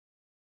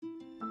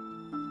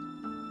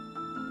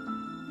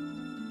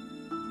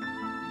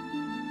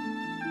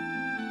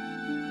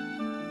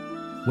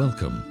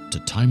Welcome to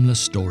Timeless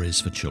Stories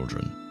for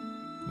Children,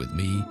 with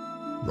me,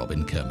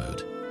 Robin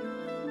Kermode.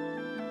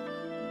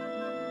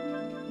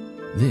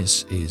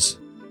 This is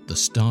The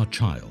Star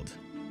Child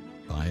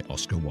by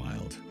Oscar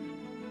Wilde.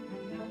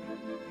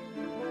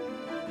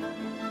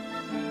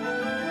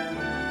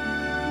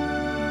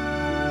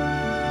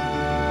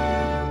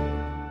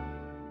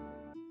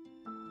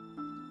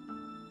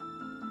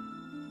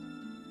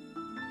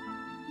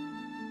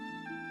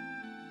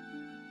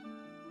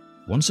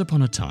 Once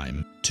upon a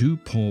time, two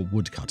poor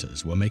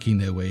woodcutters were making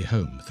their way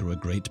home through a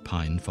great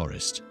pine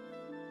forest.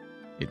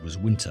 It was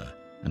winter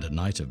and a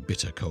night of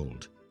bitter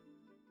cold.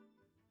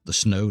 The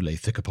snow lay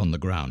thick upon the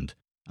ground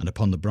and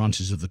upon the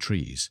branches of the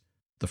trees.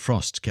 The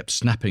frost kept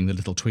snapping the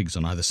little twigs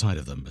on either side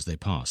of them as they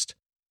passed.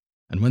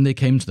 And when they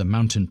came to the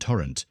mountain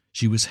torrent,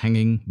 she was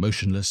hanging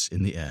motionless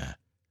in the air,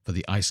 for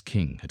the Ice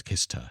King had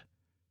kissed her.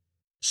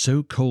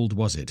 So cold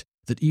was it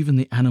that even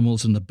the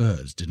animals and the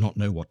birds did not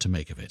know what to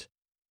make of it.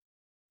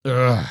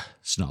 "Ugh,"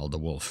 snarled the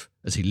wolf,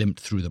 as he limped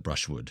through the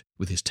brushwood,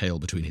 with his tail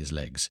between his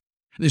legs.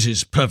 "This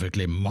is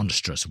perfectly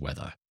monstrous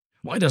weather.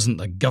 Why doesn't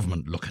the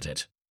government look at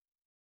it?"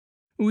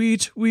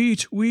 "Wheat,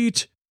 wheat,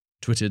 wheat,"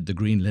 twittered the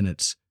green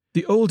linnets.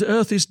 "The old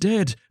earth is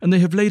dead, and they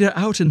have laid her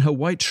out in her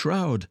white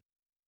shroud."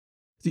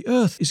 "The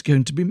earth is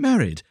going to be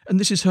married, and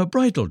this is her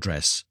bridal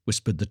dress,"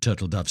 whispered the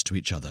turtle doves to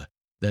each other.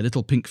 Their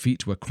little pink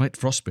feet were quite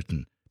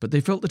frostbitten, but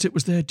they felt that it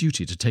was their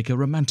duty to take a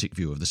romantic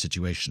view of the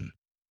situation.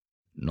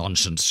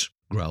 "Nonsense,"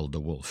 growled the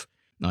wolf.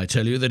 "I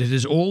tell you that it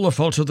is all the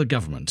fault of the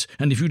government,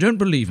 and if you don't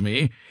believe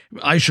me,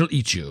 I shall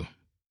eat you."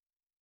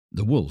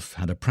 The wolf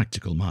had a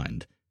practical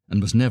mind,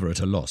 and was never at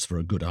a loss for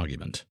a good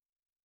argument.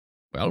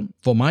 "Well,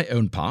 for my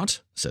own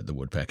part," said the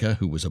woodpecker,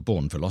 who was a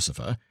born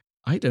philosopher,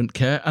 "I don't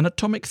care an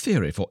atomic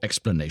theory for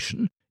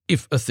explanation.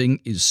 If a thing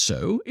is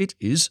so, it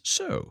is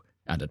so,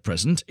 and at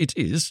present it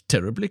is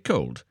terribly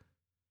cold."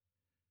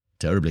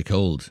 Terribly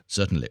cold,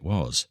 certainly it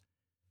was.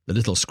 The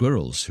little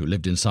squirrels who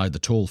lived inside the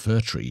tall fir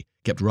tree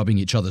kept rubbing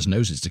each other's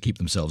noses to keep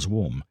themselves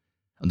warm,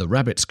 and the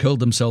rabbits curled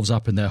themselves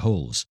up in their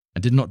holes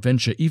and did not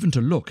venture even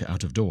to look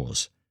out of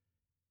doors.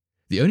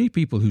 The only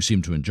people who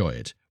seemed to enjoy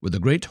it were the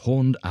great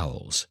horned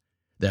owls.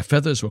 Their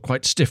feathers were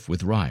quite stiff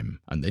with rime,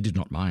 and they did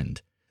not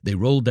mind. They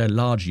rolled their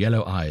large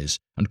yellow eyes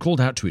and called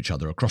out to each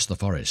other across the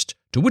forest,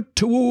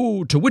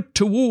 "To-wit-to-woo!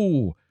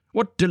 To-wit-to-woo!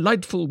 What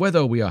delightful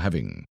weather we are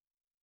having!"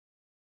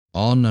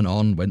 On and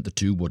on went the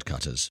two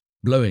woodcutters,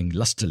 blowing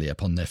lustily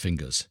upon their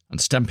fingers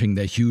and stamping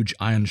their huge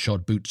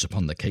iron-shod boots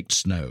upon the caked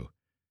snow.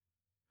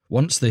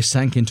 Once they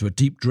sank into a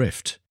deep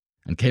drift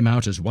and came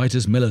out as white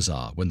as millers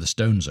are when the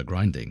stones are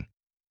grinding.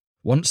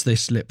 Once they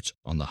slipped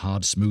on the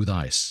hard, smooth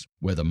ice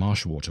where the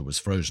marsh water was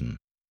frozen,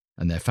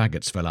 and their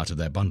faggots fell out of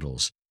their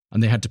bundles,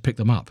 and they had to pick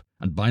them up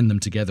and bind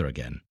them together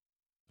again.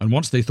 And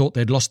once they thought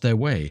they'd lost their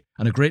way,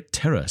 and a great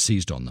terror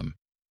seized on them,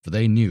 for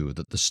they knew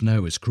that the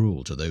snow is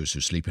cruel to those who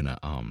sleep in her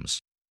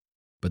arms.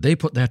 But they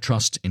put their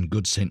trust in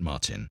good St.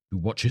 Martin, who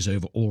watches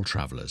over all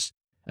travellers,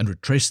 and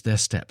retraced their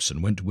steps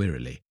and went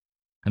wearily,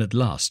 and at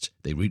last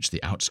they reached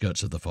the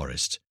outskirts of the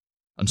forest,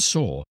 and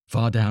saw,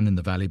 far down in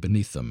the valley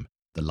beneath them,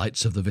 the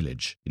lights of the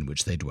village in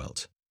which they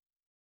dwelt.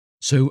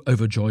 So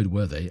overjoyed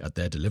were they at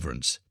their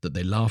deliverance that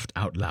they laughed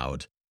out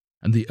loud,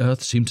 and the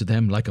earth seemed to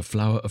them like a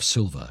flower of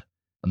silver,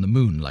 and the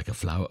moon like a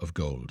flower of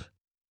gold.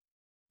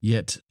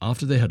 Yet,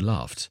 after they had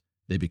laughed,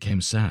 they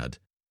became sad,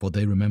 for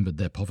they remembered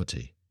their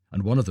poverty,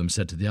 and one of them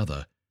said to the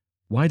other,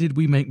 "Why did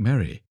we make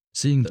merry,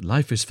 seeing that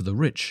life is for the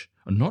rich,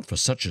 and not for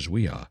such as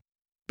we are?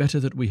 Better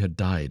that we had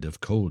died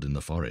of cold in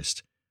the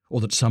forest,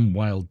 or that some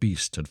wild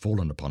beast had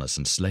fallen upon us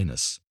and slain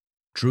us."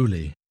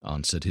 "Truly,"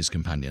 answered his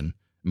companion,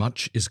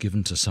 "much is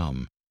given to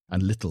some,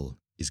 and little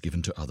is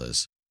given to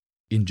others.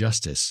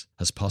 Injustice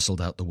has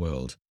parcelled out the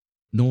world,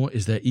 nor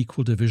is there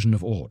equal division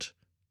of aught,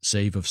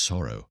 save of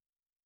sorrow."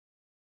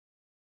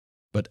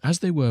 But as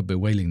they were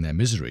bewailing their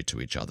misery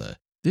to each other,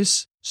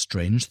 this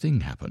strange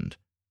thing happened.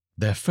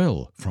 There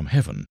fell from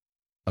heaven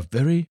a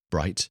very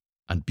bright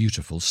and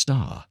beautiful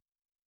star.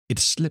 It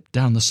slipped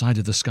down the side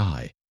of the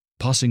sky,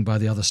 passing by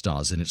the other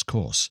stars in its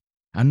course,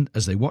 and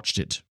as they watched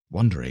it,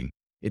 wondering,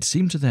 it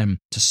seemed to them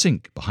to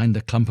sink behind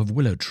a clump of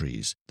willow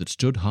trees that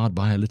stood hard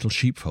by a little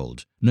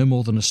sheepfold, no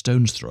more than a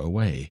stone's throw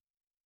away.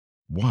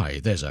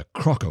 "Why, there's a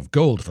crock of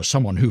gold for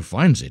someone who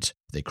finds it,"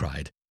 they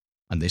cried,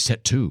 and they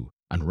set to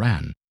and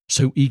ran,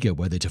 so eager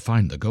were they to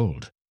find the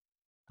gold.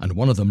 And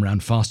one of them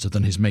ran faster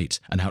than his mate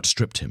and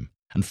outstripped him,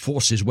 and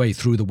forced his way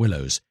through the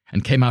willows,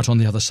 and came out on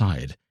the other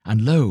side,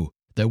 and lo,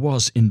 there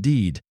was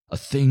indeed a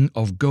thing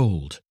of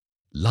gold,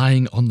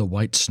 lying on the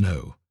white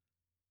snow.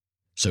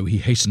 So he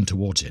hastened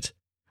towards it,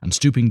 and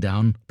stooping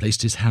down,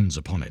 placed his hands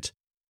upon it,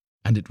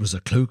 and it was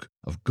a cloak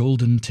of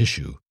golden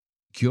tissue,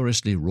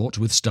 curiously wrought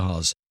with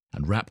stars,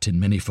 and wrapped in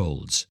many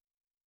folds.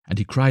 And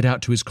he cried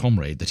out to his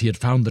comrade that he had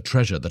found the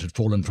treasure that had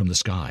fallen from the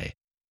sky.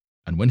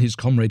 And when his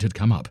comrade had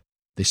come up,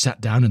 they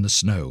sat down in the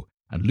snow,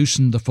 and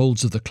loosened the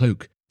folds of the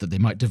cloak, that they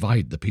might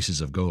divide the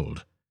pieces of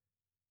gold.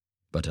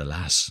 But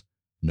alas,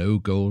 no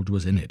gold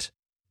was in it,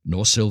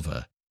 nor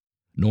silver,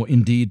 nor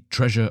indeed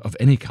treasure of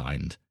any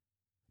kind,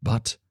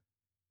 but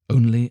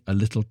only a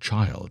little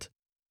child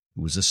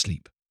who was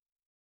asleep.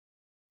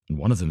 And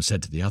one of them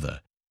said to the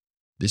other,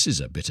 This is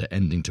a bitter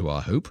ending to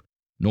our hope,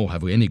 nor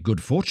have we any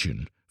good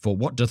fortune, for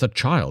what doth a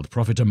child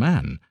profit a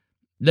man?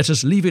 Let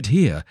us leave it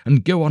here,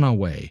 and go on our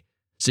way,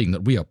 seeing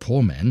that we are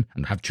poor men,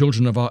 and have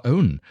children of our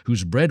own,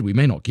 whose bread we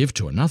may not give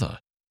to another.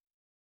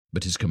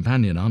 But his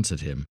companion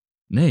answered him,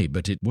 Nay,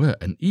 but it were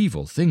an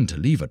evil thing to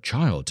leave a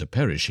child to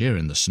perish here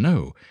in the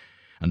snow.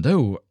 And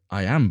though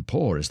I am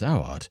poor as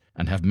thou art,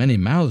 and have many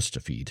mouths to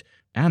feed,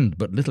 and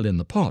but little in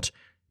the pot,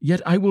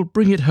 yet I will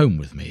bring it home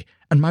with me,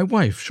 and my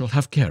wife shall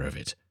have care of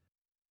it.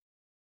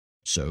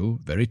 So,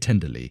 very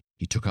tenderly,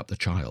 he took up the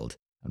child,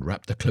 and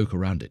wrapped the cloak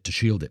around it to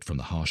shield it from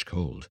the harsh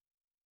cold,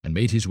 and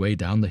made his way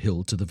down the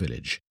hill to the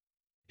village,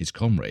 his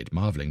comrade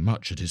marvelling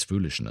much at his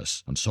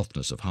foolishness and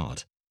softness of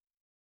heart.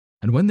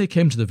 And when they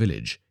came to the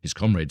village, his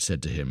comrade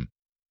said to him,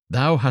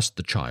 Thou hast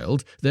the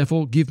child,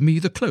 therefore give me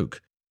the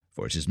cloak,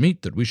 for it is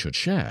meet that we should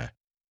share.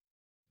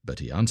 But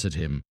he answered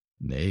him,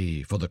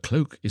 Nay, for the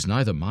cloak is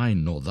neither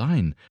mine nor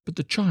thine, but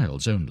the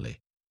child's only.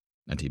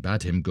 And he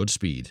bade him good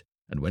speed,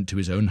 and went to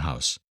his own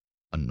house,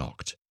 and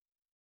knocked.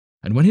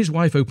 And when his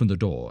wife opened the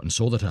door, and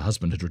saw that her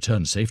husband had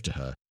returned safe to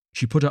her,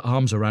 she put her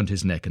arms around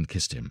his neck and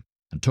kissed him,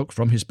 and took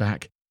from his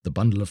back the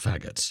bundle of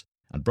faggots,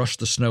 and brushed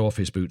the snow off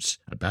his boots,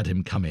 and bade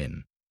him come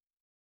in.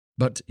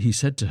 But he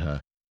said to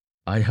her,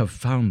 I have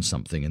found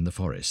something in the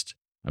forest,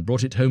 and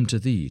brought it home to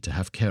thee to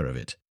have care of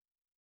it.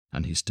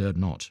 And he stirred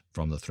not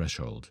from the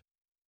threshold.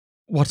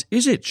 What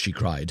is it? She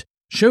cried.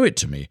 Show it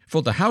to me,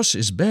 for the house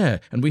is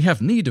bare, and we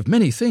have need of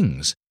many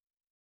things.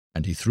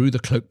 And he threw the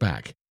cloak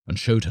back, and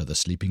showed her the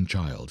sleeping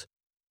child.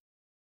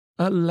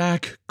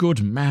 Alack,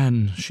 good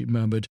man, she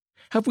murmured,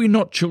 have we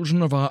not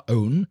children of our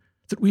own,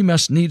 that we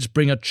must needs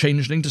bring a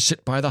changeling to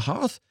sit by the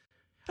hearth?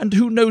 And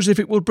who knows if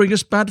it will bring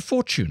us bad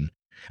fortune?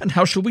 And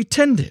how shall we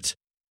tend it?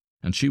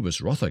 And she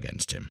was wroth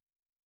against him.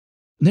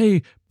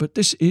 Nay, but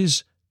this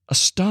is a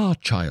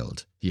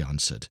star-child, he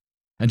answered,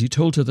 and he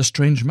told her the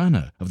strange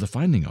manner of the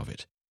finding of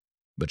it.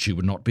 But she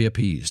would not be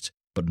appeased,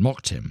 but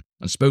mocked him,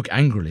 and spoke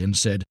angrily, and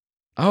said,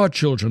 Our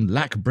children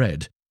lack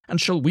bread,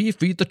 and shall we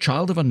feed the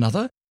child of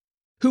another?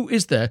 Who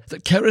is there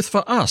that careth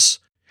for us?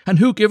 And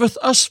who giveth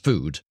us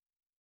food?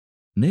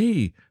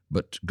 Nay,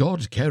 but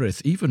God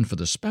careth even for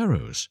the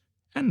sparrows,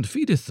 and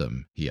feedeth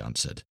them, he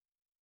answered.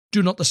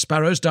 Do not the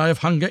sparrows die of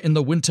hunger in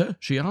the winter?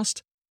 She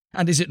asked.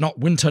 And is it not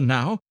winter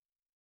now?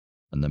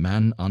 And the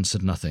man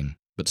answered nothing,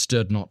 but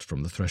stirred not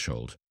from the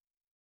threshold.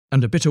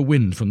 And a bitter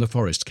wind from the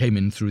forest came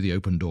in through the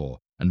open door,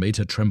 and made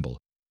her tremble,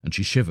 and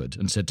she shivered,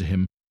 and said to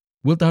him,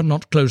 Wilt thou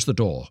not close the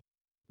door?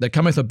 There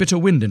cometh a bitter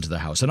wind into the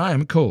house, and I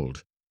am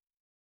cold.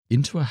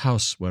 Into a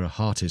house where a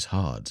heart is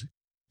hard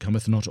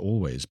cometh not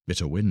always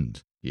bitter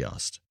wind? He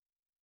asked.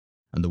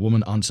 And the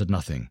woman answered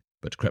nothing,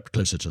 but crept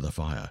closer to the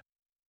fire.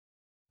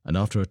 And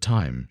after a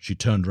time she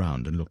turned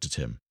round and looked at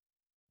him,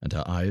 and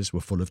her eyes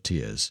were full of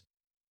tears.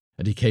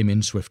 And he came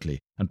in swiftly,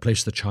 and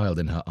placed the child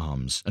in her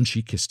arms, and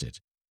she kissed it,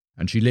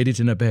 and she laid it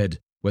in a bed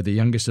where the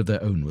youngest of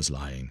their own was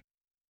lying.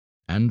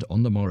 And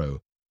on the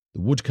morrow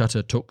the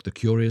woodcutter took the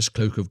curious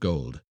cloak of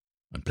gold,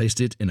 and placed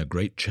it in a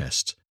great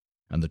chest,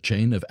 and the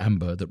chain of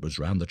amber that was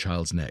round the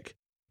child's neck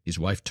his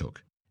wife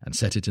took, and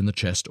set it in the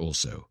chest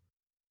also.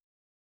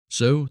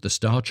 So the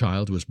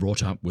star-child was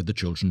brought up with the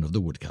children of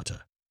the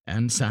woodcutter,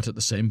 and sat at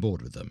the same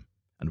board with them,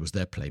 and was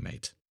their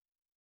playmate.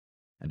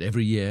 And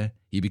every year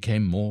he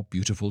became more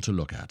beautiful to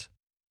look at,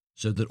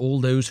 so that all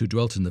those who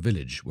dwelt in the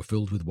village were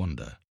filled with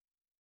wonder.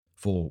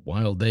 For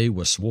while they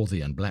were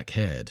swarthy and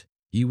black-haired,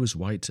 he was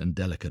white and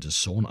delicate as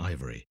sawn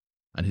ivory,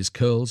 and his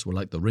curls were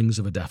like the rings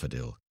of a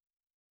daffodil.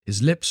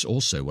 His lips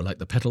also were like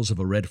the petals of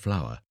a red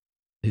flower,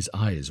 his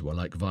eyes were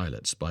like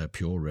violets by a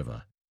pure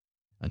river,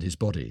 and his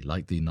body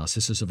like the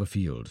narcissus of a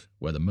field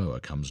where the mower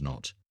comes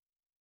not.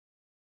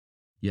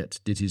 Yet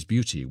did his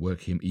beauty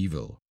work him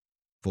evil,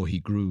 for he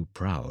grew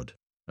proud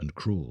and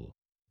cruel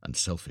and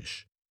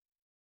selfish.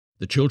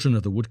 The children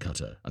of the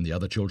woodcutter and the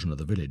other children of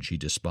the village he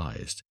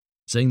despised,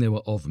 saying they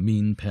were of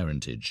mean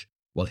parentage,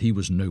 while he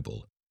was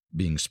noble,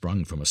 being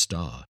sprung from a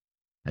star,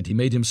 and he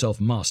made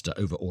himself master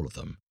over all of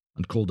them,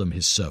 and called them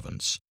his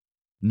servants.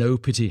 No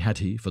pity had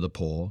he for the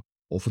poor,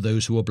 or for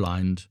those who were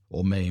blind,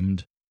 or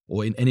maimed,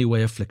 or in any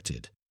way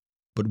afflicted,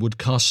 but would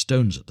cast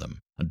stones at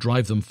them, and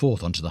drive them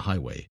forth unto the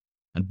highway,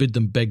 and bid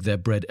them beg their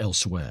bread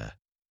elsewhere,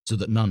 so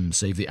that none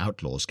save the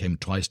outlaws came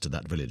twice to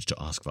that village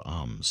to ask for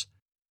alms.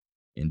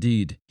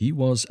 Indeed, he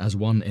was as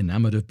one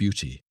enamoured of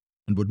beauty,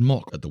 and would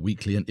mock at the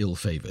weakly and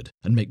ill-favoured,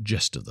 and make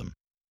jest of them.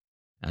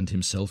 And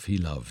himself he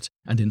loved,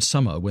 and in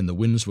summer, when the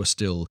winds were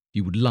still,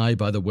 he would lie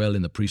by the well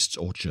in the priest's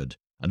orchard,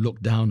 and look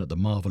down at the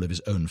marvel of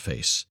his own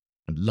face,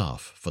 and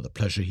laugh for the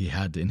pleasure he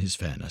had in his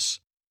fairness.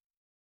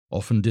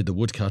 Often did the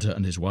woodcutter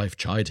and his wife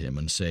chide him,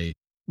 and say,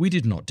 We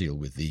did not deal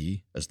with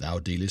thee, as thou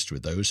dealest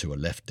with those who are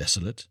left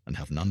desolate, and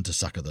have none to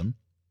succour them.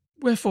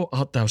 Wherefore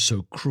art thou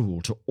so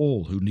cruel to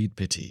all who need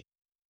pity?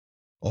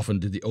 Often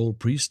did the old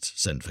priest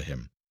send for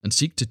him, and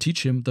seek to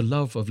teach him the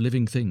love of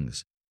living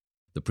things.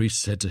 The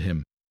priest said to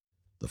him,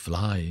 The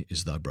fly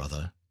is thy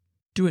brother.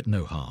 Do it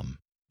no harm,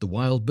 The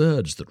wild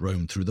birds that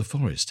roam through the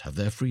forest have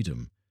their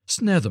freedom.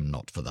 Snare them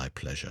not for thy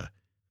pleasure.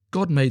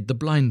 God made the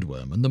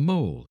blindworm and the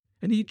mole,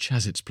 and each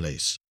has its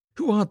place.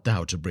 Who art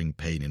thou to bring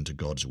pain into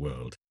God's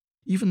world?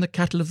 Even the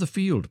cattle of the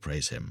field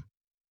praise him.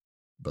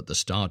 But the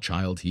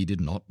Star-Child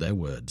heeded not their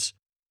words,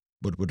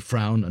 but would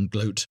frown and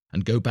gloat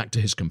and go back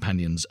to his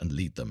companions and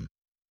lead them.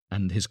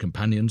 And his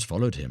companions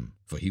followed him,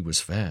 for he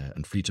was fair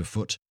and fleet of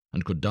foot,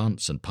 and could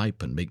dance and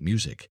pipe and make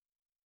music.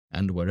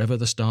 And wherever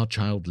the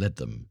Star-Child led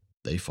them,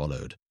 they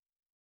followed.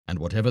 And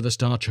whatever the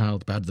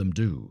Star-Child bade them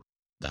do,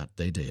 that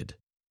they did.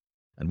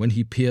 And when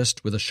he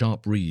pierced with a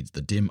sharp reed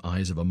the dim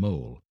eyes of a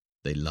mole,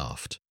 they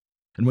laughed.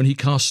 And when he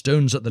cast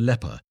stones at the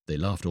leper, they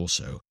laughed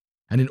also.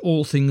 And in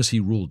all things he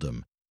ruled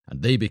them,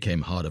 and they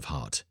became hard of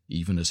heart,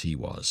 even as he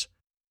was.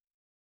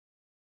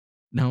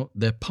 Now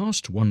there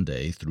passed one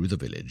day through the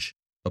village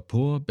a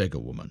poor beggar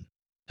woman.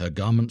 Her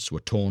garments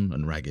were torn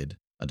and ragged,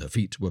 and her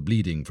feet were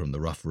bleeding from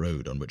the rough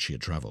road on which she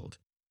had travelled.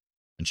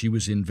 And she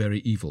was in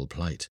very evil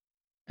plight,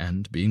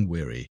 and, being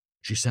weary,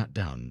 she sat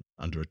down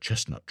under a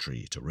chestnut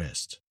tree to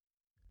rest.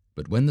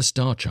 But when the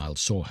Star-Child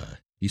saw her,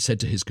 he said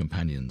to his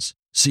companions,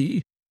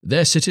 See,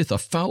 there sitteth a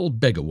foul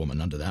beggar woman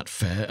under that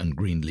fair and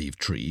green-leaved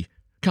tree.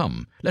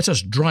 Come, let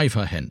us drive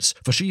her hence,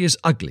 for she is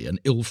ugly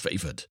and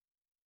ill-favoured.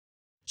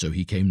 So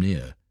he came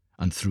near,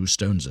 and threw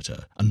stones at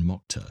her, and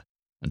mocked her,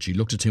 and she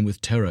looked at him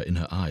with terror in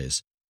her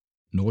eyes,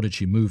 nor did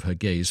she move her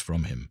gaze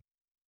from him.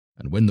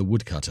 And when the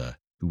woodcutter,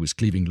 who was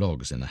cleaving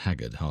logs in a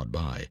haggard hard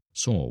by,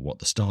 saw what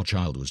the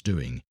Star-Child was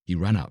doing, he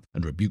ran up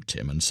and rebuked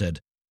him, and said,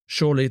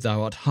 Surely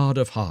thou art hard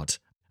of heart,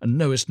 and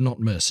knowest not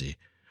mercy.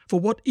 For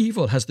what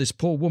evil has this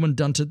poor woman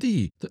done to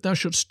thee, that thou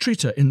shouldst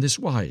treat her in this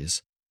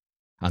wise?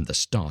 And the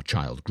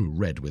Star-Child grew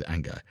red with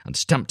anger, and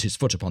stamped his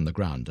foot upon the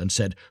ground, and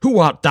said, Who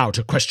art thou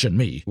to question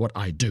me what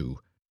I do?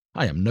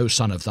 I am no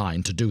son of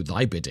thine to do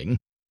thy bidding.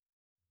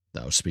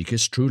 Thou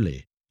speakest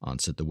truly,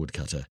 answered the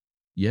woodcutter.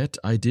 Yet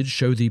I did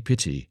show thee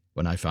pity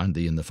when I found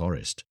thee in the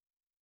forest.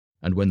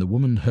 And when the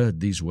woman heard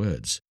these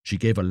words, she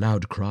gave a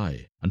loud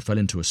cry, and fell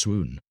into a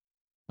swoon.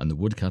 And the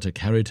woodcutter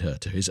carried her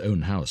to his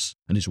own house,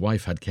 and his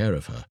wife had care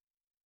of her.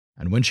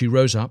 And when she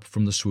rose up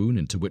from the swoon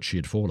into which she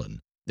had fallen,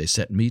 they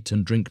set meat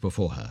and drink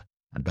before her,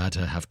 and bade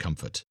her have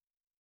comfort.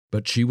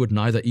 But she would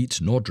neither eat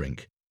nor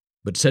drink,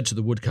 but said to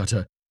the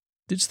woodcutter,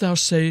 Didst thou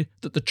say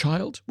that the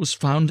child was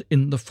found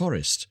in the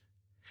forest?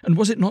 And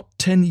was it not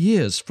 10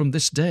 years from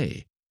this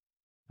day?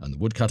 And the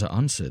woodcutter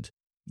answered,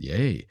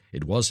 Yea,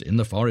 it was in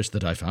the forest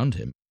that I found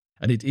him,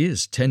 and it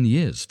is 10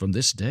 years from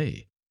this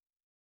day.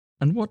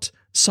 And what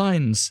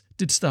signs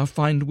didst thou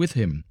find with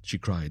him? She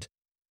cried.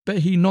 Bare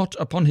he not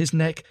upon his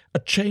neck a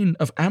chain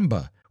of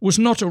amber? Was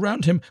not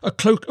around him a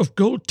cloak of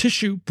gold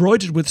tissue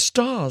broidered with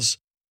stars?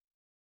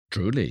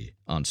 Truly,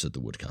 answered the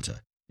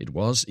woodcutter, it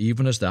was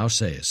even as thou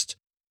sayest.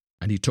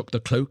 And he took the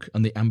cloak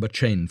and the amber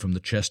chain from the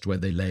chest where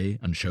they lay,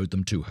 and showed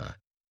them to her.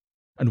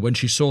 And when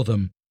she saw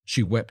them,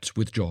 she wept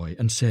with joy,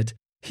 and said,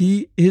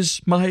 He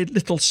is my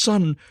little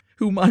son,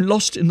 whom I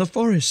lost in the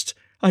forest.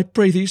 I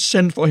pray thee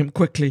send for him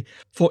quickly,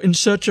 for in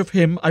search of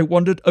him I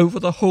wandered over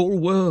the whole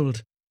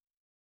world.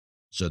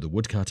 So the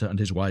woodcutter and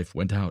his wife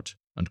went out,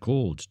 and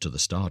called to the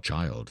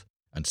Star-Child,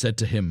 and said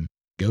to him,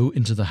 Go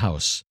into the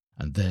house,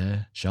 and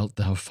there shalt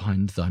thou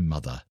find thy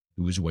mother,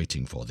 who is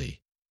waiting for thee.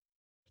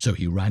 So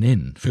he ran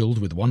in, filled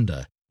with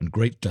wonder and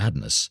great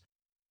gladness.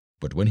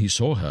 But when he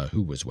saw her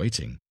who was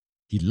waiting,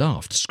 he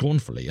laughed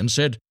scornfully, and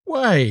said,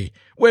 Why,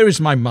 where is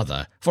my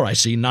mother? For I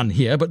see none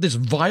here but this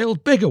vile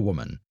beggar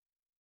woman.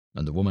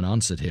 And the woman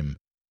answered him,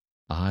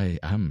 I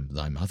am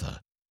thy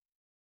mother.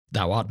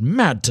 Thou art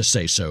mad to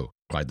say so,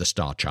 cried the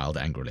Star-Child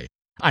angrily.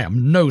 I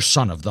am no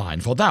son of thine,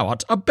 for thou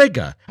art a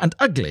beggar, and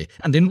ugly,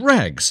 and in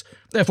rags.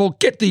 Therefore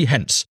get thee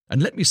hence,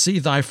 and let me see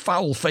thy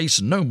foul face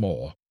no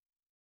more.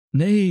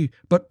 Nay,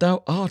 but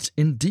thou art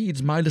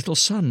indeed my little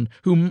son,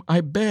 whom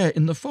I bare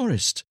in the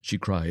forest, she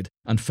cried,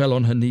 and fell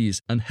on her knees,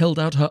 and held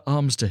out her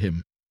arms to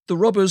him. The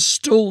robbers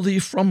stole thee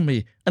from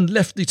me, and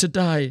left thee to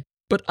die.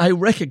 But I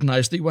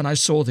recognized thee when I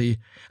saw thee,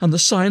 and the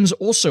signs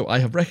also I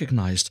have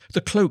recognized,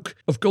 the cloak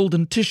of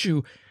golden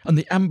tissue, and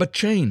the amber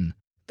chain.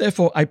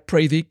 Therefore I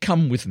pray thee,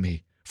 come with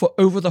me, for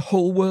over the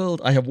whole world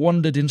I have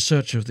wandered in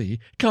search of thee.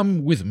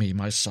 Come with me,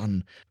 my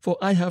son, for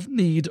I have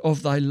need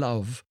of thy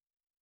love.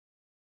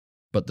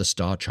 But the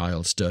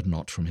Star-Child stirred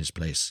not from his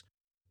place,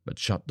 but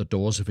shut the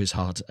doors of his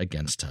heart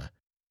against her.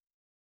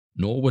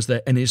 Nor was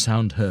there any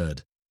sound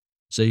heard,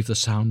 save the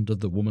sound of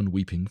the woman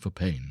weeping for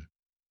pain.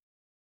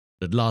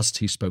 At last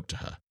he spoke to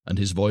her, and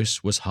his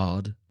voice was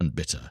hard and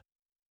bitter.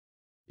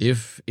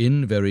 If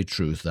in very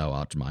truth thou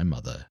art my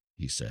mother,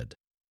 he said,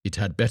 it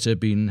had better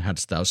been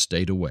hadst thou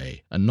stayed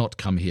away, and not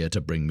come here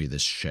to bring me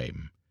this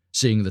shame,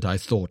 seeing that I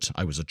thought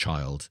I was a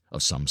child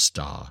of some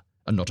star,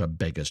 and not a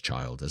beggar's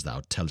child, as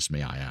thou tellest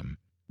me I am.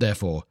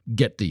 Therefore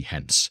get thee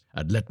hence,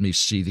 and let me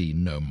see thee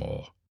no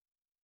more.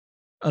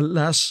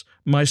 Alas,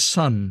 my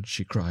son,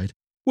 she cried,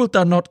 wilt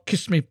thou not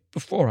kiss me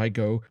before I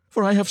go?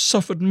 For I have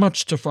suffered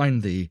much to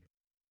find thee.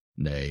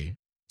 Nay,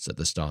 said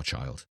the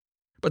Star-Child,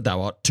 but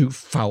thou art too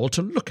foul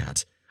to look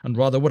at, and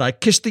rather would I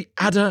kiss the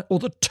adder or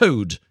the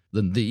toad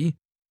than thee.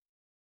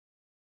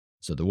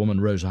 So the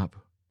woman rose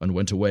up and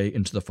went away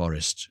into the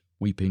forest,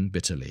 weeping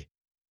bitterly.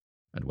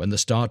 And when the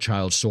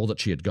Star-Child saw that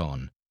she had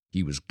gone,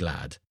 he was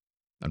glad,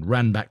 and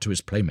ran back to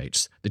his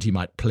playmates that he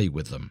might play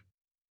with them.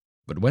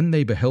 But when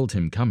they beheld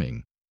him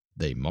coming,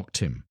 they mocked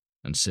him,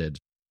 and said,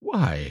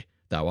 "Why,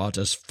 thou art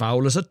as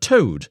foul as a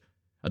toad,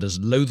 and as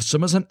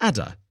loathsome as an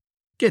adder.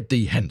 Get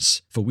thee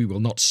hence, for we will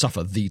not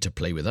suffer thee to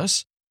play with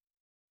us."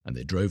 And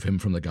they drove him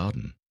from the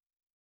garden.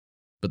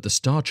 But the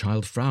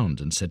Star-Child frowned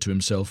and said to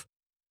himself,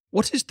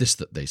 "What is this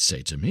that they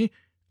say to me?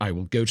 I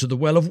will go to the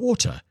well of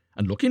water,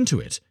 and look into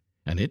it,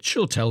 and it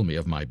shall tell me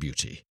of my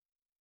beauty."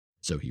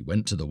 So he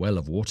went to the well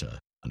of water,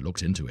 and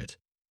looked into it.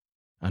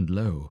 And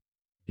lo,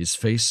 his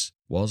face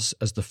was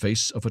as the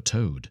face of a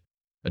toad,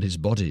 and his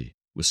body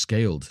was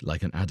scaled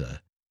like an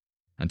adder.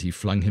 And he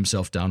flung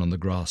himself down on the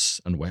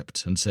grass, and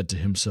wept, and said to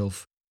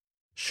himself,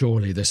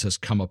 "Surely this has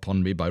come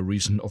upon me by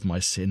reason of my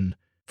sin,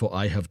 for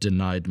I have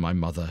denied my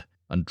mother,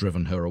 and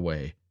driven her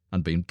away,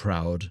 and been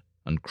proud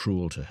and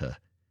cruel to her.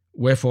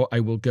 Wherefore I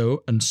will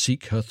go and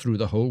seek her through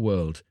the whole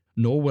world,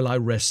 nor will I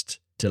rest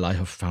till I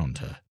have found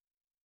her."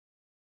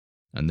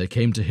 And there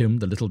came to him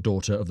the little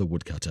daughter of the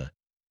woodcutter,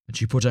 and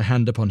she put her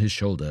hand upon his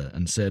shoulder,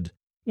 and said,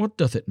 "What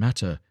doth it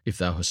matter if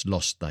thou hast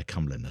lost thy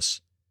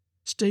comeliness?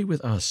 Stay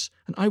with us,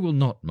 and I will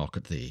not mock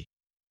at thee."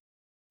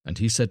 And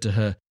he said to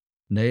her,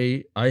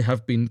 "Nay, I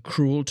have been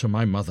cruel to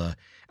my mother,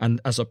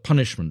 and as a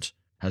punishment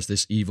has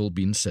this evil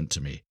been sent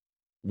to me.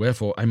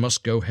 Wherefore I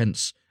must go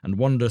hence, and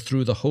wander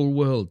through the whole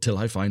world till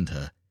I find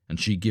her, and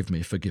she give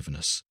me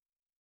forgiveness."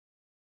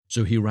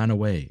 So he ran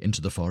away into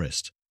the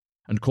forest,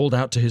 and called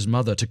out to his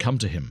mother to come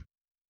to him.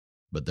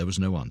 But there was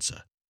no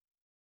answer.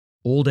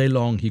 All day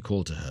long he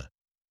called to her,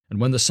 and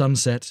when the sun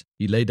set,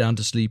 he lay down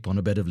to sleep on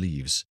a bed of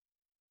leaves,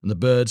 and the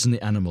birds and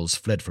the animals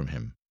fled from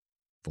him,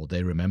 for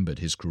they remembered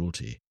his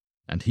cruelty,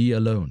 and he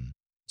alone,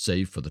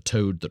 save for the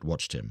toad that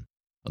watched him,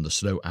 and the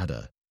slow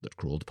adder that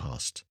crawled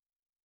past.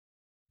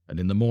 And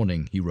in the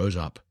morning he rose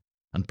up,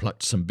 and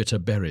plucked some bitter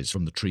berries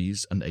from the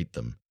trees, and ate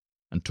them,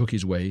 and took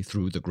his way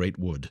through the great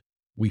wood,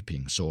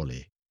 weeping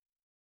sorely.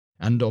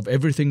 And of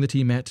everything that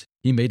he met,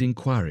 he made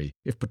inquiry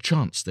if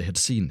perchance they had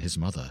seen his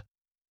mother.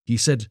 He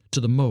said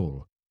to the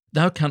mole,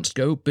 "Thou canst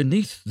go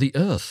beneath the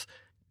earth.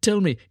 Tell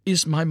me,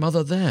 is my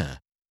mother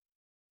there?"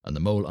 And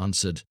the mole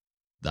answered,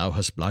 "Thou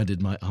hast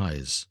blinded my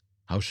eyes.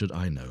 How should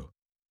I know?"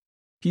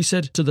 He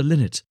said to the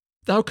linnet,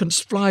 "Thou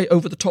canst fly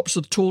over the tops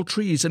of the tall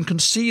trees, and can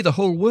see the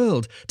whole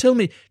world. Tell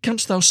me,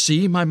 canst thou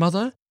see my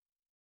mother?"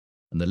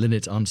 And the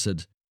linnet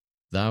answered,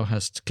 "Thou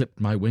hast clipped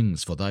my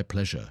wings for thy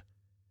pleasure.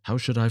 How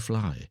should I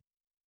fly?"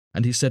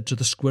 And he said to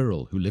the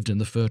squirrel who lived in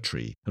the fir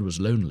tree, and was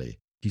lonely,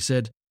 he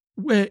said,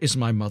 "Where is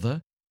my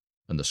mother?"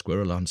 And the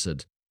squirrel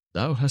answered,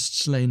 "Thou hast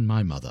slain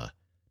my mother.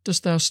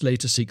 Dost thou slay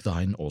to seek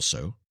thine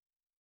also?"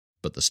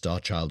 But the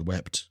Star-Child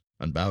wept,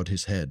 and bowed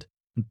his head,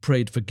 and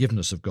prayed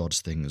forgiveness of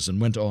God's things, and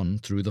went on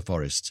through the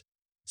forest,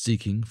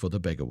 seeking for the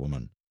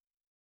beggar-woman.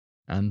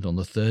 And on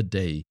the third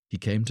day he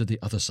came to the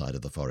other side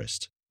of the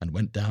forest, and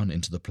went down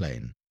into the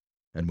plain.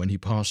 And when he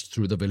passed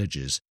through the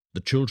villages,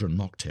 the children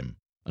mocked him,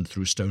 and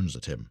threw stones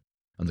at him.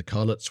 And the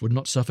carlots would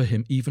not suffer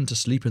him even to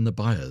sleep in the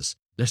byres,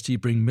 lest he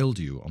bring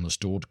mildew on the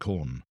stored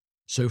corn.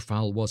 So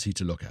foul was he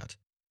to look at.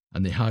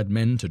 And they hired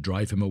men to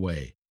drive him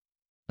away.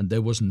 And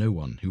there was no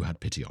one who had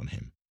pity on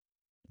him.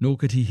 Nor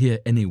could he hear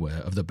anywhere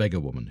of the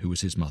beggar-woman who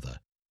was his mother,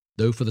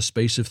 though for the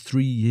space of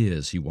 3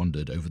 years he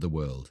wandered over the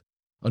world,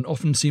 and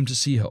often seemed to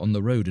see her on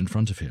the road in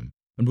front of him,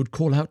 and would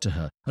call out to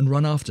her, and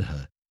run after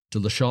her,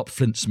 till the sharp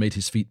flints made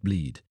his feet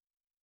bleed.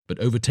 But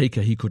overtake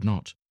her he could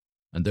not,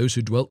 and those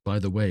who dwelt by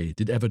the way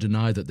did ever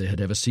deny that they had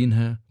ever seen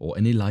her, or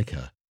any like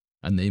her,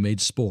 and they made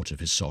sport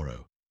of his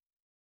sorrow.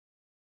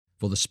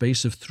 For the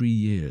space of 3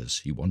 years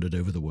he wandered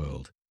over the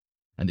world,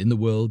 and in the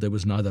world there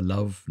was neither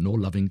love nor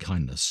loving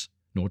kindness,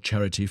 nor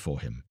charity for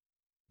him,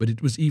 but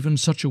it was even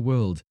such a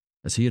world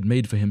as he had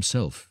made for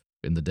himself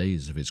in the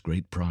days of his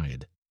great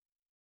pride.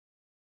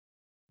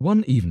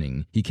 One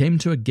evening he came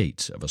to a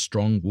gate of a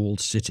strong walled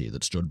city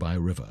that stood by a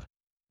river,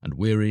 and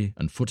weary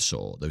and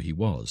footsore though he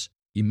was,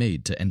 he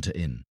made to enter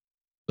in.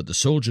 But the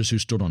soldiers who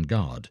stood on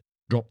guard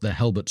dropped their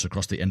halberts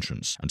across the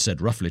entrance, and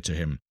said roughly to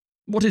him,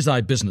 "What is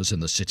thy business in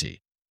the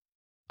city?"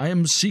 "I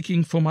am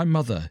seeking for my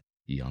mother,"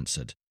 he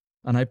answered,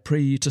 "and I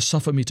pray ye to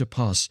suffer me to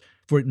pass,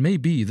 for it may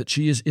be that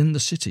she is in the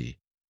city."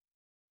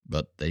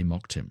 But they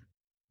mocked him,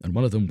 and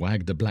one of them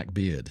wagged a black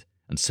beard,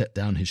 and set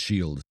down his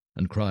shield,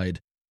 and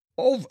cried,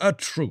 "Of a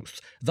truth,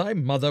 thy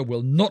mother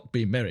will not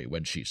be merry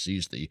when she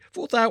sees thee,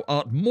 for thou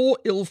art more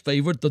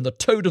ill-favoured than the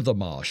toad of the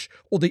marsh,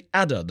 or the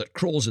adder that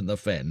crawls in the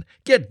fen.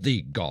 Get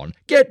thee gone,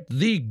 get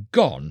thee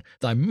gone!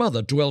 Thy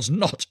mother dwells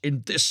not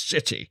in this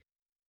city."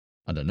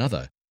 And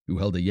another, who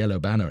held a yellow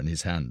banner in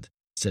his hand,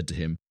 said to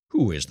him,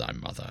 "Who is thy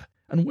mother,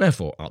 and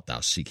wherefore art thou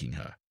seeking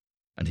her?"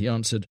 And he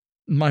answered,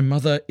 "My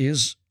mother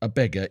is a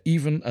beggar,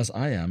 even as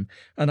I am,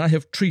 and I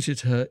have treated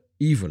her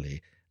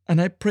evilly. And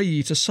I pray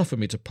ye to suffer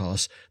me to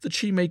pass, that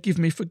she may give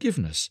me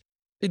forgiveness.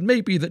 It may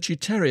be that she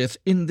tarrieth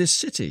in this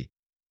city."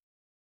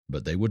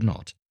 But they would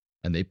not,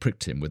 and they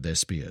pricked him with their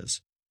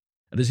spears.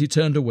 And as he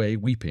turned away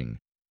weeping,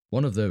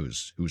 One of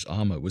those whose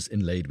armour was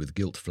inlaid with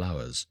gilt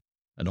flowers,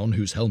 and on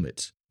whose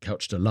helmet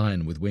couched a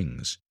lion with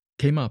wings,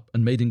 came up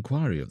and made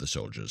inquiry of the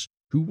soldiers,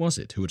 who was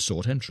it who had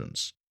sought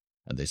entrance?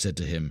 And they said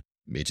to him,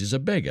 It is a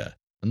beggar,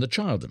 and the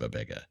child of a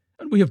beggar,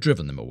 and we have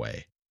driven them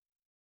away.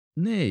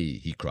 Nay,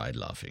 he cried,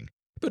 laughing,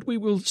 but we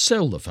will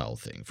sell the foul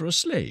thing for a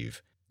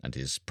slave, and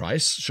his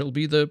price shall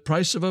be the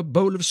price of a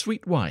bowl of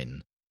sweet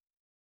wine.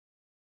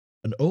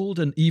 An old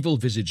and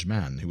evil-visaged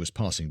man who was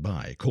passing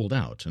by called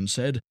out and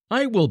said,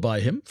 I will buy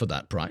him for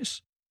that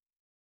price.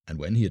 And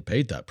when he had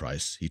paid that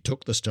price, he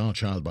took the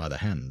Star-Child by the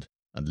hand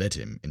and led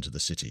him into the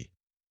city.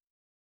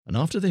 And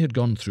after they had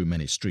gone through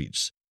many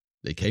streets,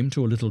 they came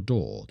to a little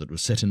door that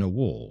was set in a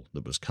wall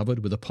that was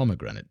covered with a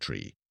pomegranate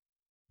tree.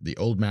 The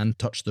old man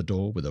touched the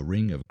door with a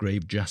ring of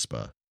graved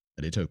jasper,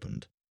 and it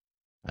opened.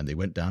 And they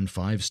went down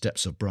 5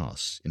 steps of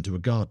brass into a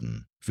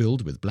garden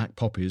filled with black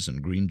poppies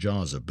and green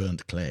jars of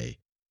burnt clay.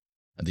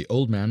 And the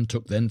old man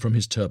took then from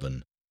his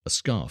turban a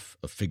scarf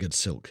of figured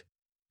silk,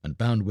 and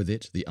bound with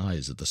it the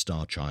eyes of the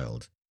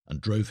Star-Child, and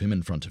drove him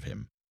in front of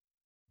him.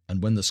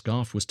 And when the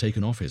scarf was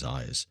taken off his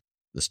eyes,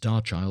 the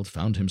Star-Child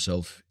found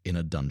himself in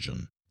a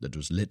dungeon that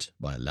was lit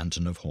by a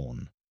lantern of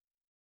horn.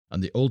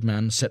 And the old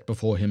man set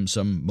before him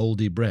some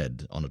mouldy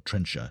bread on a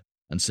trencher,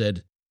 and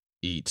said,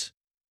 Eat,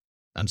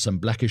 and some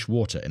blackish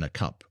water in a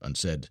cup, and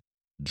said,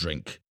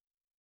 Drink.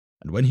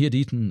 And when he had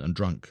eaten and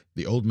drunk,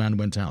 the old man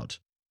went out,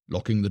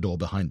 locking the door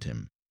behind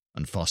him,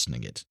 and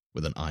fastening it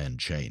with an iron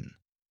chain.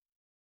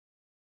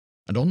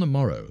 And on the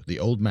morrow the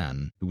old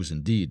man, who was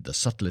indeed the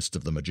subtlest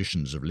of the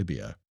magicians of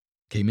Libya,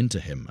 came into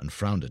him and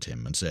frowned at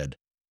him, and said,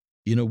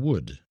 In a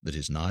wood that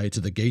is nigh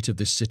to the gate of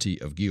this city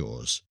of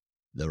Gios,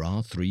 there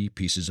are 3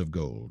 pieces of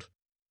gold.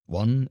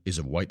 One is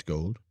of white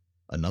gold,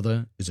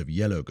 another is of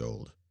yellow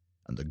gold,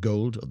 and the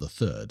gold of the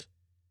third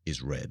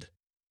is red.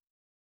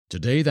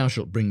 Today thou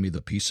shalt bring me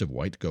the piece of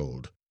white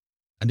gold,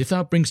 and if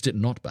thou bringst it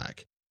not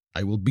back,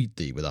 I will beat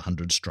thee with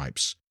 100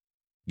 stripes.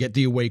 Get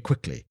thee away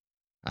quickly,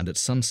 and at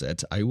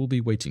sunset I will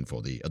be waiting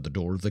for thee at the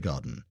door of the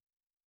garden.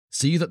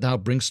 See that thou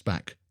bringst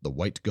back the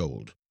white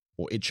gold,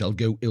 or it shall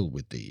go ill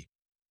with thee,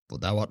 for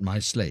thou art my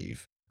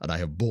slave, and I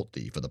have bought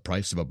thee for the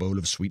price of a bowl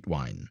of sweet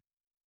wine.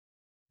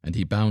 And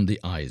he bound the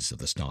eyes of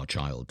the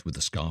Star-Child with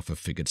the scarf of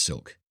figured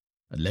silk,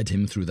 and led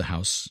him through the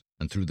house,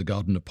 and through the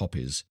garden of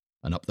poppies,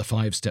 and up the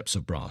 5 steps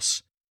of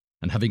brass,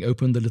 and having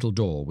opened the little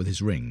door with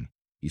his ring,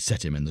 he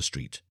set him in the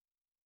street.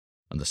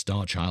 And the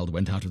Star-Child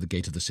went out of the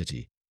gate of the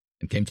city,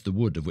 and came to the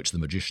wood of which the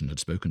magician had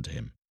spoken to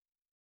him.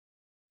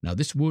 Now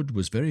this wood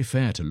was very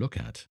fair to look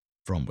at,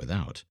 from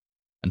without,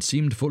 and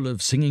seemed full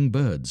of singing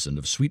birds and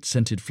of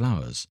sweet-scented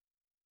flowers,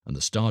 and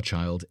the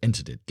Star-Child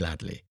entered it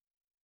gladly.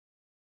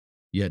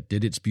 Yet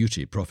did its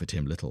beauty profit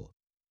him little,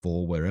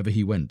 for wherever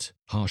he went,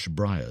 harsh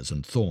briars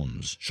and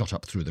thorns shot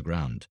up through the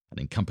ground and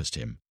encompassed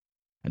him,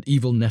 and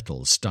evil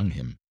nettles stung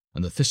him,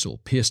 and the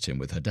thistle pierced him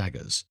with her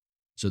daggers,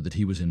 so that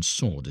he was in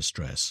sore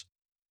distress.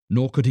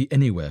 Nor could he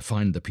anywhere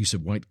find the piece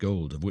of white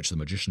gold of which the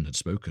magician had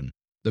spoken,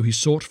 though he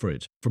sought for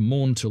it from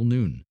morn till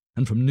noon,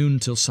 and from noon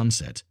till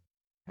sunset.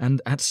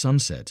 And at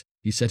sunset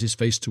he set his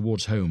face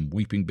towards home,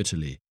 weeping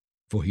bitterly,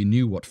 for he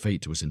knew what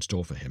fate was in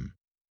store for him.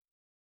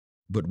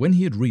 But when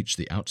he had reached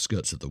the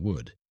outskirts of the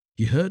wood,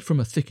 he heard from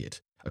a thicket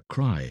a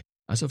cry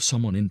as of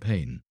someone in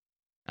pain,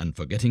 and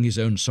forgetting his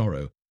own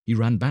sorrow, he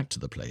ran back to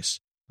the place,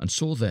 and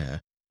saw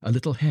there a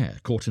little hare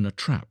caught in a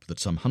trap that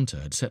some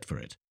hunter had set for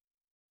it.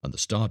 And the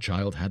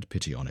Star-Child had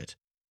pity on it,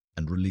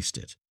 and released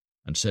it,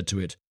 and said to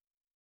it,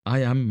 I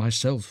am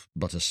myself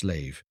but a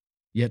slave,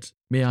 yet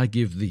may I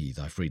give thee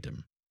thy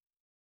freedom.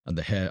 And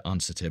the hare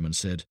answered him and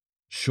said,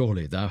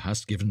 Surely thou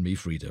hast given me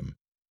freedom,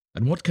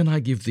 and what can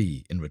I give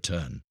thee in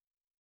return?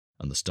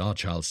 And the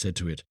Star-Child said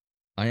to it,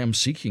 I am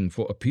seeking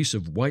for a piece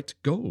of white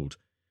gold,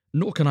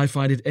 nor can I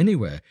find it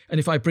anywhere, and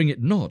if I bring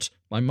it not,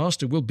 my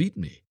master will beat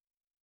me.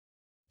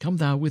 Come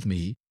thou with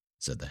me,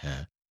 said the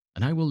hare,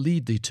 and I will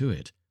lead thee to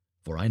it,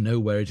 for I know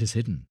where it is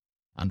hidden,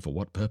 and for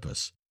what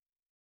purpose.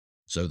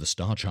 So the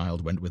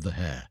Star-Child went with the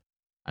hare,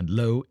 and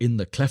lo, in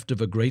the cleft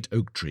of a great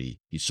oak tree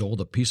he saw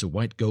the piece of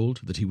white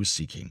gold that he was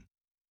seeking.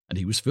 And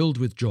he was filled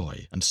with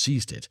joy, and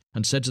seized it,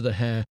 and said to the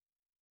hare,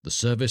 The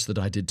service that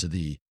I did to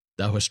thee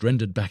thou hast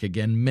rendered back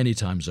again many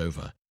times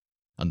over,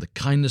 and the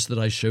kindness that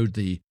I showed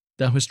thee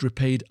thou hast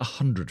repaid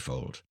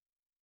 100-fold.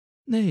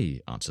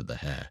 Nay, answered the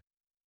hare,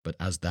 but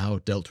as thou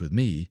dealt with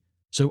me,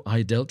 so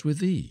I dealt with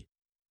thee.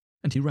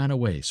 And he ran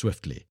away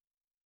swiftly,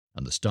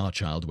 and the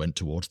Star-Child went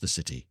towards the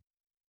city.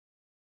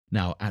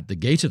 Now at the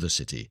gate of the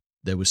city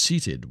there was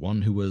seated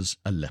one who was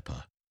a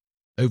leper.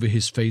 Over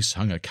his face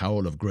hung a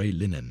cowl of grey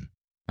linen,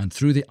 and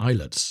through the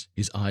eyelets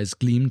his eyes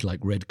gleamed like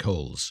red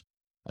coals.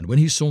 And when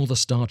he saw the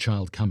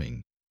Star-Child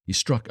coming, he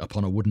struck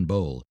upon a wooden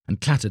bowl, and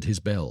clattered his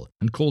bell,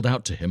 and called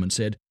out to him, and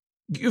said,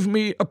 Give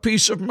me a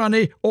piece of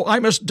money, or I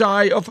must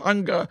die of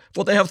hunger,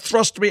 for they have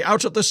thrust me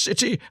out of the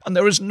city, and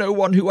there is no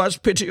one who has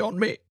pity on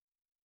me.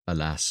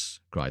 Alas,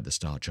 cried the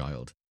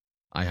Star-Child,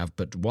 I have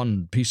but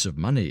 1 piece of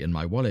money in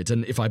my wallet,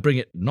 and if I bring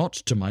it not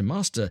to my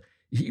master,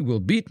 he will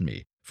beat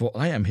me, for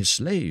I am his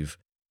slave.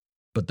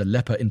 But the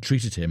leper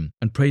entreated him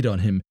and prayed on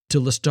him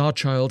till the Star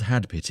Child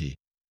had pity,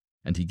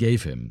 and he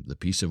gave him the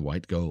piece of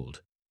white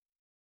gold.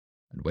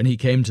 And when he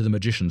came to the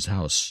magician's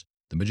house,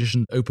 the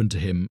magician opened to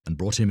him and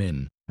brought him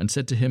in, and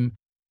said to him,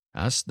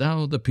 Hast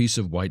thou the piece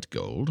of white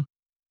gold?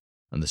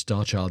 And the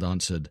Star Child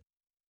answered,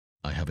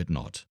 I have it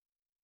not.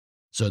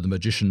 So the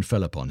magician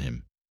fell upon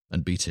him,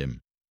 and beat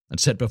him, and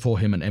set before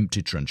him an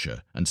empty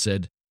trencher, and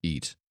said,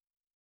 Eat,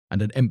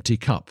 and an empty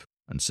cup,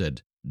 and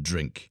said,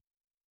 Drink,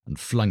 and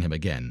flung him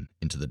again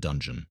into the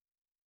dungeon.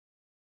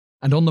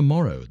 And on the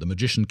morrow the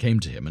magician came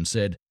to him, and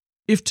said,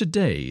 If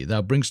today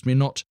thou bringest me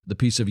not the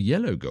piece of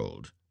yellow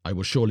gold, I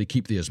will surely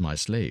keep thee as my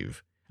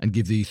slave, and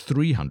give thee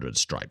 300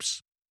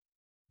 stripes.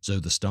 So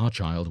the Star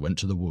Child went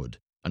to the wood,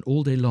 and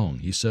all day long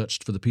he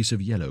searched for the piece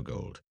of yellow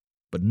gold,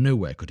 but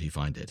nowhere could he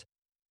find it.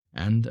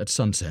 And at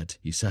sunset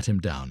he sat him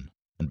down,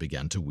 and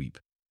began to weep.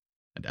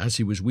 And as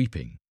he was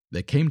weeping,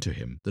 there came to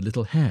him the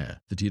little hare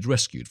that he had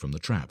rescued from the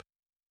trap.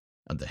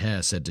 And the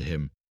hare said to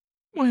him,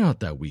 Why art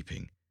thou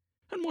weeping?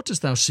 And what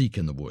dost thou seek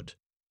in the wood?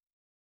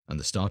 And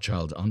the Star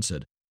Child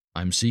answered,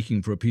 I am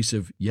seeking for a piece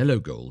of yellow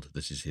gold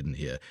that is hidden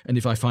here, and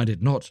if I find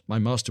it not, my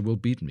master will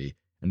beat me,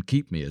 and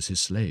keep me as his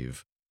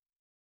slave.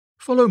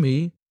 Follow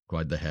me,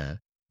 cried the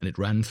hare, and it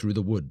ran through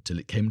the wood till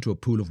it came to a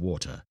pool of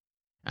water,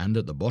 and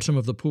at the bottom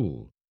of the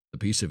pool the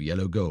piece of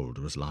yellow gold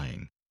was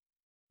lying.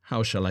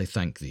 How shall I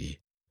thank thee?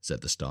 Said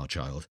the Star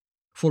Child,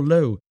 for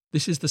lo,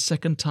 this is the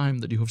second time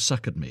that you have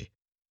succoured me.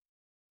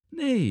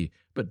 Nay,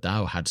 but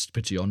thou hadst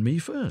pity on me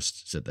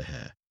first, said the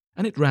hare,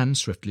 and it ran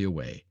swiftly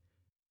away.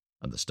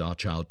 And the Star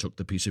Child took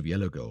the piece of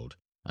yellow gold,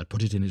 and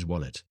put it in his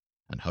wallet,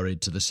 and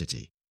hurried to the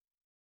city.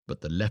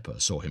 But the leper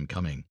saw him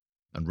coming,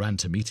 and ran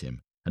to meet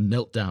him, and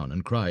knelt down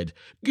and cried,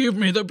 Give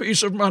me the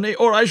piece of money,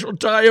 or I shall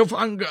die of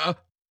hunger.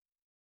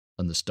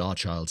 And the Star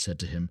Child said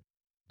to him,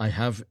 I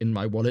have in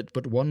my wallet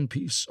but one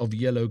piece of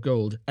yellow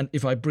gold, and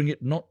if I bring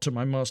it not to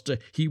my master,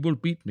 he will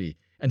beat me,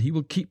 and he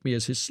will keep me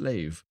as his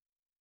slave.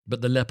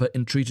 But the leper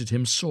entreated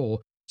him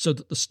sore, so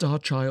that the Star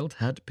Child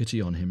had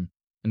pity on him,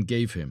 and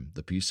gave him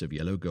the piece of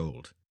yellow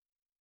gold.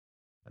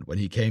 And when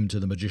he came to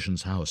the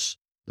magician's house,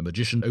 the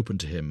magician opened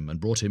to him, and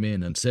brought him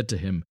in, and said to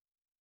him,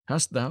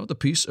 Hast thou the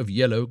piece of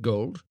yellow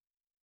gold?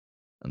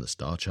 And the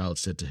Star Child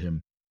said to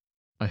him,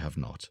 I have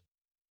not.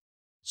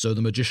 So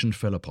the magician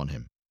fell upon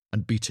him,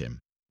 and beat him,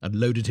 and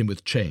loaded him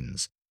with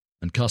chains,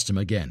 and cast him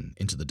again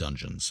into the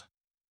dungeons.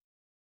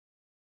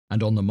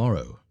 And on the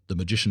morrow the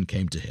magician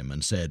came to him,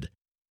 and said,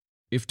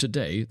 If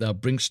today thou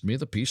bringest me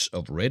the piece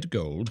of red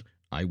gold,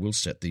 I will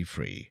set thee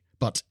free.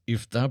 But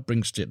if thou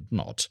bringest it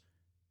not,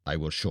 I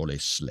will surely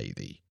slay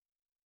thee.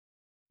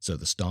 So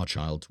the Star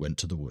Child went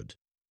to the wood,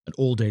 and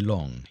all day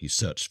long he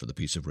searched for the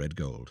piece of red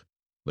gold,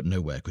 but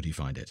nowhere could he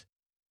find it.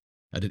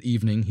 And at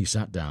evening he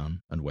sat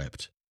down and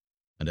wept,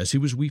 and as he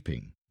was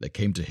weeping, there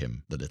came to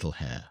him the little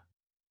hare.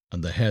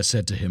 And the hare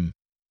said to him,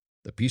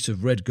 The piece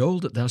of red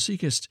gold that thou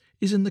seekest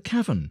is in the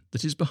cavern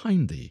that is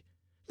behind thee.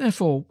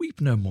 Therefore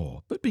weep no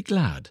more, but be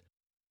glad.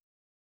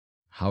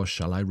 How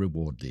shall I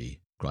reward thee?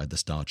 Cried the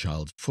Star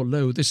Child, for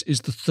lo, this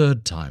is the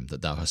third time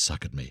that thou hast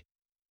succoured me.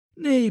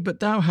 Nay, but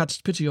thou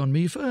hadst pity on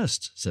me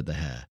first, said the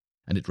hare,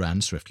 and it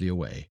ran swiftly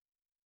away.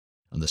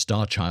 And the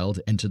Star Child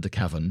entered the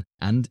cavern,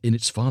 and in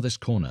its farthest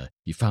corner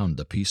he found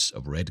the piece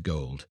of red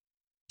gold.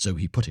 So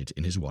he put it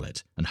in his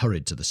wallet, and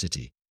hurried to the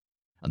city.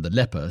 And the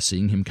leper,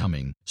 seeing him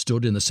coming,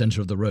 stood in the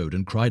centre of the road,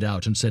 and cried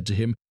out, and said to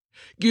him,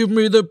 Give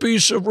me the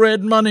piece of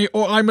red money,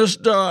 or I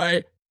must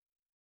die.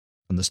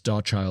 And the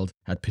Star Child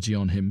had pity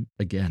on him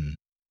again,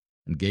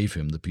 and gave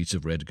him the piece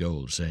of red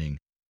gold, saying,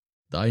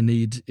 Thy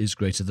need is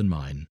greater than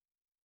mine.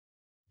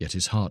 Yet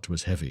his heart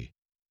was heavy,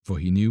 for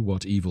he knew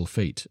what evil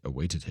fate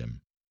awaited him.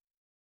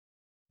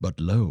 But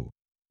lo,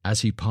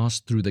 as he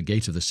passed through the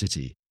gate of the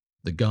city,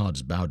 the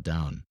guards bowed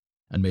down,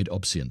 and made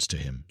obeisance to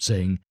him,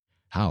 saying,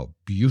 How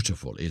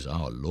beautiful is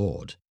our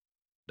Lord!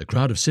 The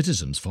crowd of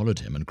citizens followed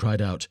him, and cried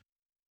out,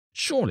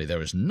 Surely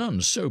there is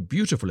none so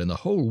beautiful in the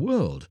whole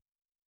world.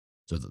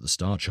 So that the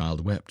Star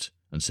Child wept,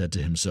 and said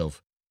to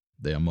himself,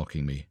 They are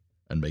mocking me,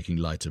 and making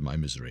light of my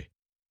misery.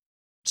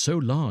 So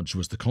large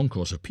was the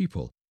concourse of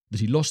people, that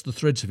he lost the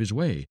threads of his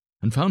way,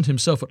 and found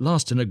himself at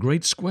last in a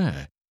great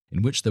square,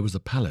 in which there was the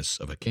palace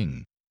of a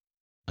king.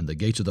 And the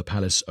gate of the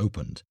palace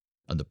opened,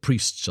 and the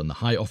priests and the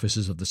high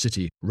officers of the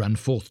city ran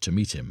forth to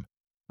meet him,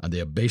 and they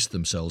abased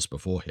themselves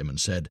before him, and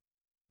said,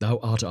 Thou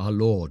art our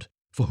Lord,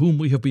 for whom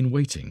we have been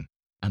waiting,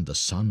 and the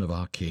son of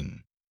our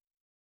king.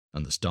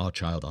 And the Star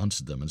Child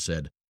answered them, and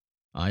said,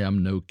 I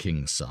am no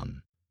king's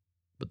son,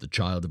 but the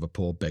child of a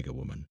poor beggar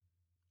woman.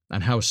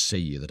 And how say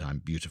ye that I am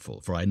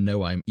beautiful, for I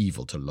know I am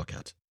evil to look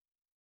at?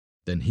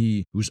 Then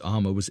he, whose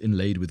armour was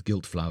inlaid with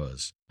gilt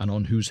flowers, and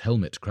on whose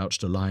helmet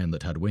crouched a lion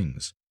that had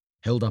wings,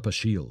 held up a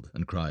shield,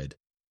 and cried,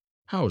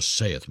 How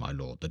saith my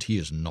lord that he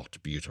is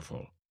not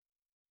beautiful?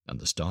 And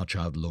the Star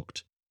Child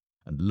looked,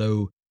 and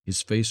lo,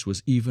 his face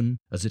was even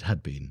as it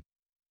had been,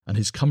 and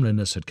his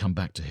comeliness had come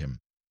back to him,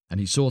 and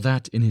he saw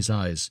that in his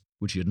eyes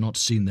which he had not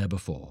seen there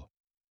before.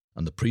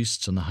 And the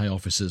priests and the high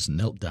officers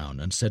knelt down,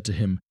 and said to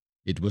him,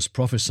 It was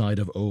prophesied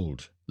of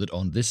old that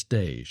on this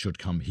day should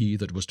come he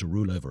that was to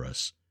rule over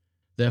us.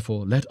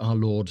 Therefore let our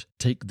Lord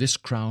take this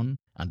crown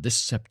and this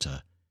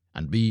sceptre,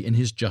 and be in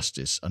his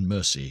justice and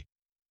mercy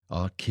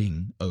our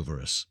king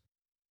over us.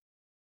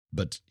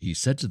 But he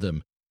said to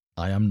them,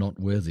 I am not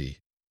worthy,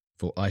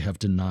 for I have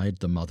denied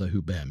the mother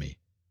who bare me.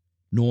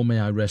 Nor may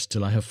I rest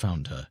till I have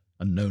found her,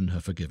 and known her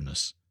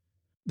forgiveness.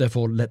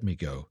 Therefore let me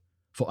go,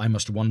 for I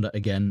must wander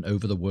again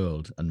over the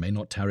world, and may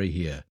not tarry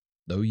here,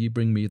 though ye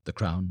bring me the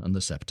crown and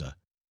the sceptre.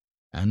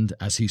 And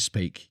as he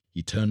spake,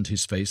 he turned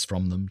his face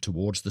from them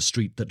towards the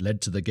street that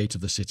led to the gate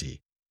of the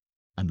city.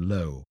 And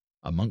lo,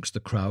 amongst the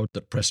crowd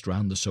that pressed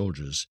round the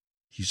soldiers,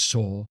 he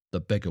saw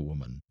the beggar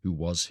woman who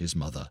was his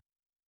mother,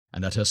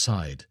 and at her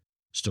side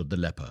stood the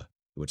leper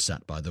who had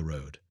sat by the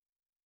road.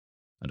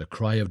 And a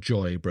cry of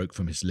joy broke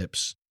from his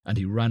lips, and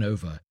he ran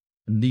over,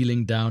 and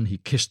kneeling down he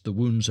kissed the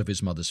wounds of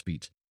his mother's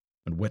feet,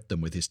 and wet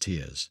them with his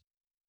tears.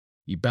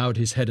 He bowed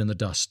his head in the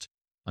dust,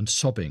 and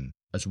sobbing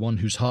as one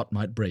whose heart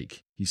might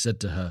break, he said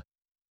to her,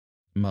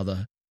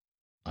 Mother,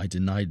 I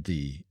denied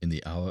thee in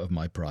the hour of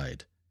my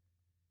pride.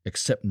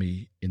 Accept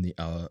me in the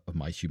hour of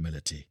my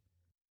humility.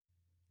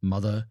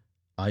 Mother,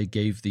 I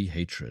gave thee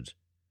hatred.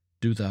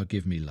 Do thou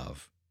give me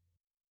love.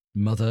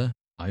 Mother,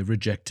 I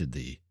rejected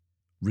thee.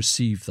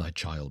 Receive thy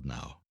child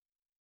now.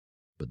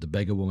 But the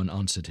beggar woman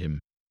answered him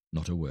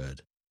not a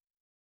word.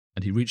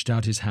 And he reached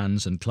out his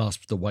hands and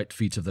clasped the white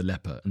feet of the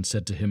leper, and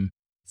said to him,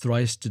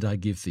 Thrice did I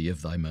give thee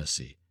of thy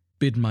mercy.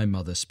 Bid my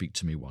mother speak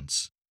to me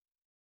once.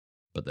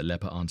 But the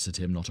leper answered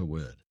him not a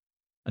word.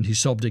 And he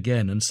sobbed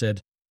again and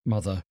said,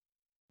 Mother,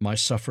 my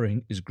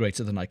suffering is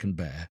greater than I can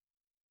bear.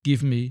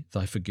 Give me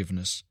thy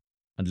forgiveness,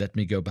 and let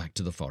me go back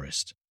to the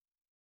forest.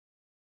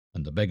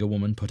 And the beggar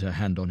woman put her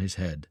hand on his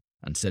head,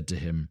 and said to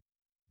him,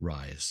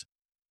 Rise.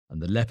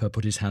 And the leper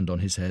put his hand on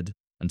his head,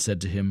 and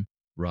said to him,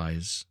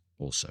 Rise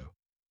also.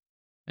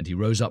 And he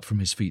rose up from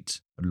his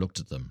feet, and looked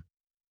at them.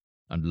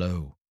 And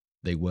lo,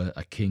 they were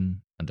a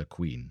king and a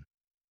queen.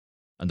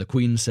 And the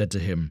queen said to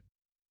him,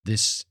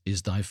 This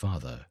is thy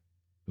father,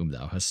 whom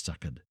thou hast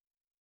succored.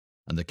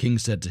 And the king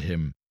said to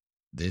him,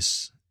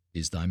 This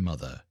is thy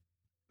mother,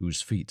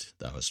 whose feet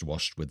thou hast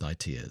washed with thy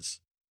tears.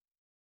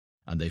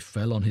 And they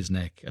fell on his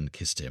neck and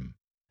kissed him,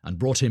 and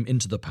brought him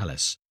into the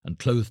palace, and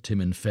clothed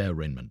him in fair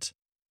raiment,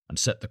 and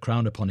set the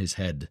crown upon his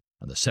head,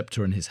 and the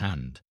sceptre in his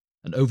hand,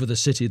 and over the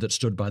city that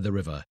stood by the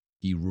river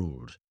he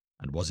ruled,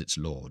 and was its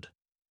lord.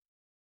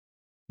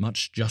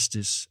 Much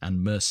justice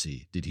and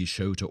mercy did he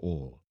show to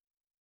all.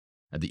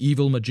 And the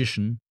evil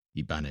magician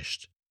he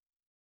banished.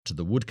 To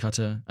the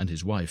woodcutter and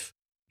his wife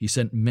he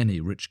sent many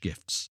rich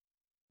gifts,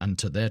 and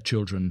to their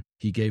children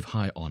he gave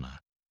high honour.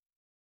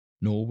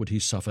 Nor would he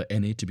suffer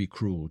any to be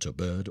cruel to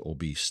bird or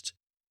beast,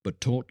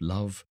 but taught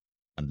love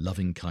and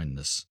loving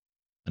kindness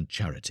and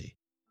charity.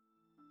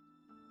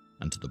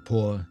 And to the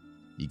poor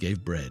he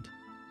gave bread,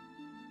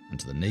 and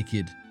to the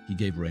naked he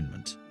gave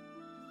raiment,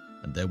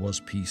 and there was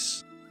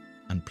peace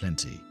and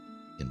plenty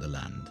in the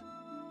land.